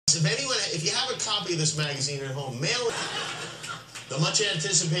If you have a copy of this magazine at home, mail it. The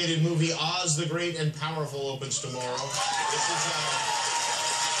much-anticipated movie Oz the Great and Powerful opens tomorrow. This is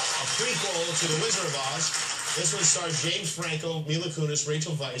a prequel to The Wizard of Oz. This one stars James Franco, Mila Kunis,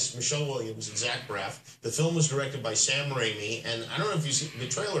 Rachel Weisz, Michelle Williams, and Zach Braff. The film was directed by Sam Raimi, and I don't know if you see, the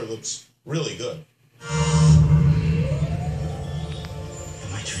trailer looks really good. Am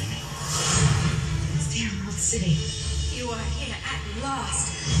I dreaming? It's the Emerald City. You are here at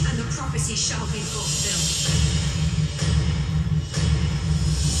last, and the prophecy shall be fulfilled.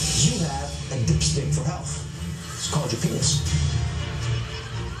 You have a dipstick for health. It's called your penis.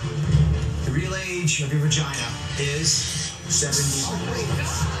 The real age of your vagina is 70. Oh my God.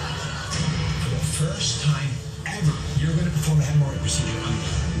 For the first time ever, you're going to perform a hemorrhoid procedure on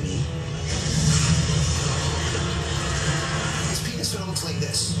me. His penis gonna look like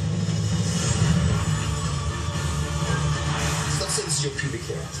this. Let's say this is your pubic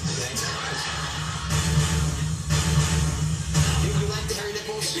hair, okay? You like the hairy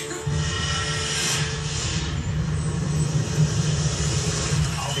nipples?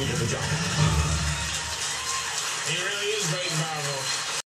 I'll be the vagina. He really is great and powerful.